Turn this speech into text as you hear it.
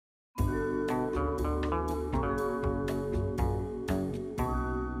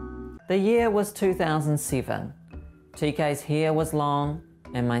The year was 2007. TK's hair was long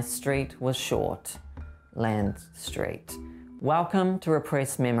and my street was short. Land Street. Welcome to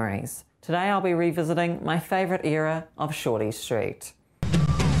Repressed Memories. Today I'll be revisiting my favourite era of Shorty Street.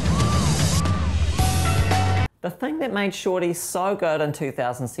 The thing that made Shorty so good in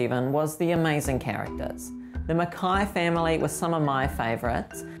 2007 was the amazing characters. The Mackay family was some of my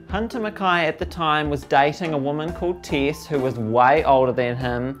favourites. Hunter Mackay at the time was dating a woman called Tess who was way older than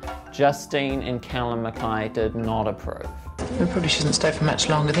him. Justine and Callum Mackay did not approve. You probably shouldn't stay for much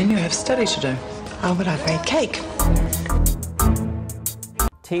longer, then you have study to do. Oh, but I've made cake.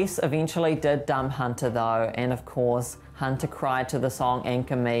 Tess eventually did dump Hunter though, and of course, Hunter cried to the song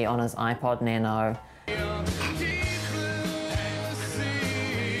Anchor Me on his iPod Nano.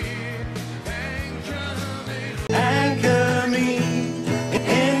 Anchor me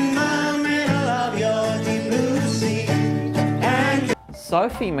in the middle of your deep blue sea.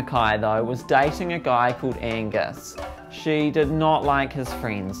 Sophie Mackay though was dating a guy called Angus. She did not like his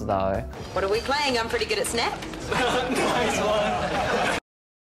friends though. What are we playing? I'm pretty good at Snap. Nice one.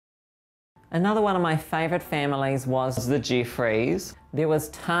 Another one of my favourite families was the Jeffreys. There was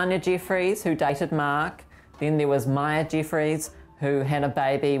Tanya Jeffreys who dated Mark. Then there was Maya Jeffreys who had a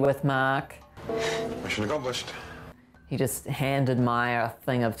baby with Mark. Mission accomplished. He just handed Maya a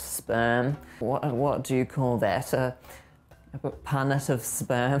thing of sperm. What do you call that? A punnet of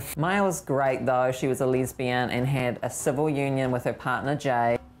sperm. Maya was great though. She was a lesbian and had a civil union with her partner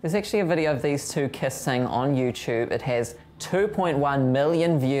Jay. There's actually a video of these two kissing on YouTube. It has 2.1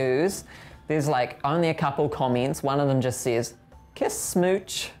 million views. There's like only a couple comments. One of them just says, "Kiss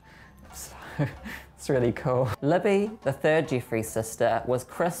smooch." So, it's really cool. Libby, the third Jeffrey sister, was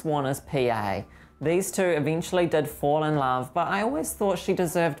Chris Warner's PA. These two eventually did fall in love, but I always thought she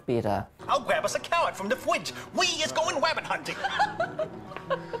deserved better. I'll grab us a carrot from the fridge. We is going rabbit hunting.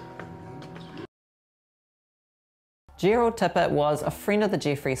 Gerald Tippett was a friend of the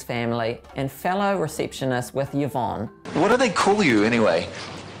Jeffreys family and fellow receptionist with Yvonne. What do they call you anyway?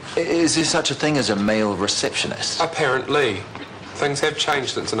 Is there such a thing as a male receptionist? Apparently. Things have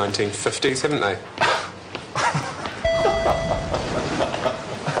changed since the 1950s, haven't they?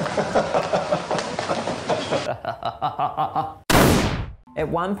 At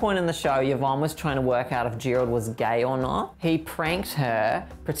one point in the show, Yvonne was trying to work out if Gerald was gay or not. He pranked her,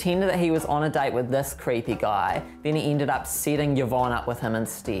 pretended that he was on a date with this creepy guy, then he ended up setting Yvonne up with him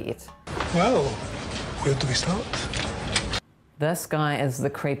instead. Well, where do we start? This guy is the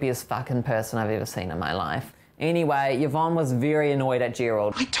creepiest fucking person I've ever seen in my life. Anyway, Yvonne was very annoyed at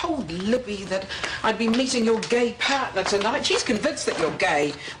Gerald. I told Libby that I'd be meeting your gay partner tonight. She's convinced that you're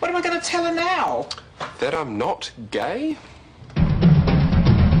gay. What am I going to tell her now? That I'm not gay?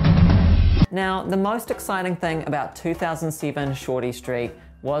 Now, the most exciting thing about 2007 Shorty Street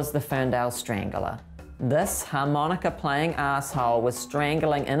was the Ferndale Strangler. This harmonica-playing asshole was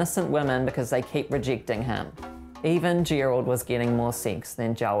strangling innocent women because they keep rejecting him. Even Gerald was getting more sex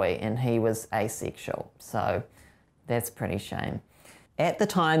than Joey, and he was asexual, so that's pretty shame. At the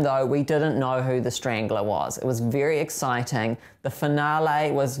time though, we didn't know who the Strangler was. It was very exciting. The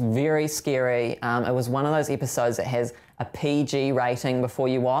finale was very scary. It was one of those episodes that has a PG rating before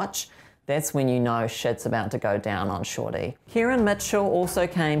you watch. That's when you know shit's about to go down on Shorty. Kieran Mitchell also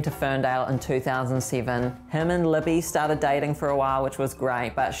came to Ferndale in 2007. Him and Libby started dating for a while, which was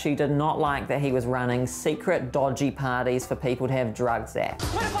great, but she did not like that he was running secret dodgy parties for people to have drugs at.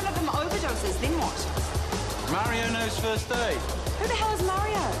 What if one of them overdoses, then what? Mario knows first aid. Who the hell is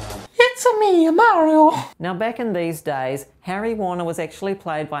Mario? It's me, Mario. Now back in these days, Harry Warner was actually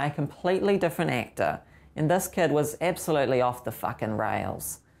played by a completely different actor, and this kid was absolutely off the fucking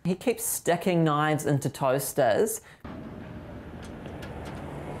rails. He keeps sticking knives into toasters.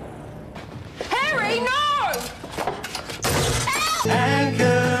 Harry, no!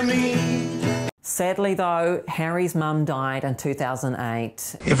 Anchor me. Sadly though, Harry's mum died in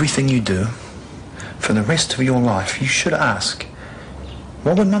 2008. Everything you do, for the rest of your life, you should ask,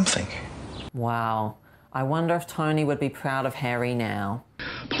 what would Mum think? Wow. I wonder if Tony would be proud of Harry now.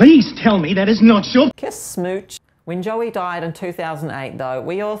 Please tell me that is not your... Kiss smooch. When Joey died in 2008 though,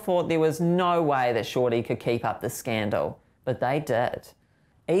 we all thought there was no way that Shorty could keep up this scandal, but they did.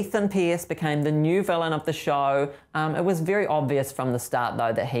 Ethan Pearce became the new villain of the show. It was very obvious from the start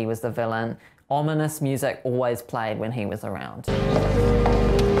though that he was the villain. Ominous music always played when he was around.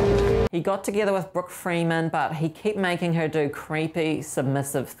 He got together with Brooke Freeman, but he kept making her do creepy,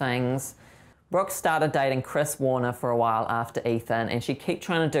 submissive things. Brooke started dating Chris Warner for a while after Ethan, and she kept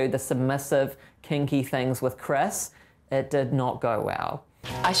trying to do the submissive, kinky things with Chris. It did not go well.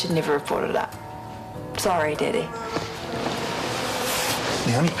 I should never have brought it up. Sorry, Daddy.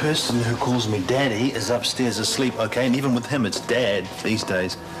 The only person who calls me daddy is upstairs asleep, okay? And even with him, it's dad these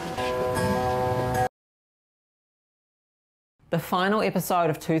days. The final episode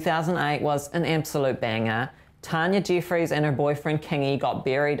of 2008 was an absolute banger. Tanya Jeffries and her boyfriend Kingy got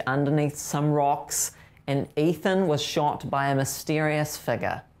buried underneath some rocks, and Ethan was shot by a mysterious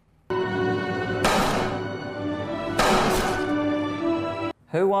figure.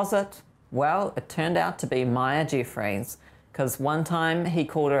 Who was it? Well, it turned out to be Maya Jeffries, because one time he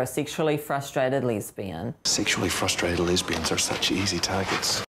called her a sexually frustrated lesbian. Sexually frustrated lesbians are such easy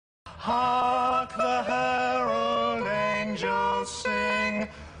targets. Hark the herald angels sing,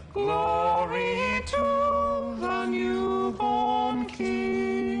 glory to the newborn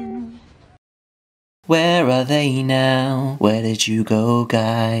King. Where are they now? Where did you go,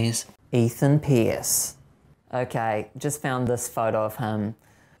 guys? Ethan Pierce. Okay, just found this photo of him.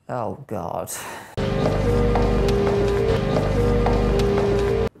 Oh God.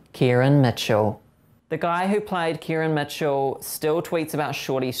 Kieran Mitchell. The guy who played Kieran Mitchell still tweets about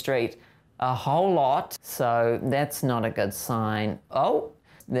Shorty Street a whole lot, so that's not a good sign. Oh,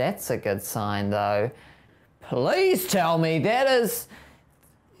 that's a good sign though. Please tell me that is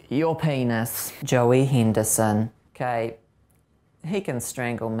your penis. Joey Henderson. Okay, he can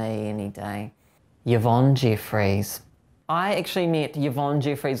strangle me any day. Yvonne Jeffries. I actually met Yvonne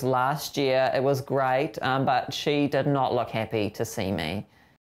Jeffries last year. It was great, but she did not look happy to see me.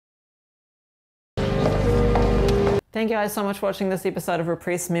 Thank you guys so much for watching this episode of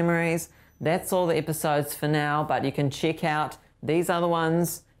Repressed Memories. That's all the episodes for now, but you can check out these other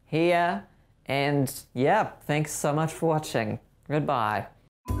ones here. And yeah, thanks so much for watching. Goodbye.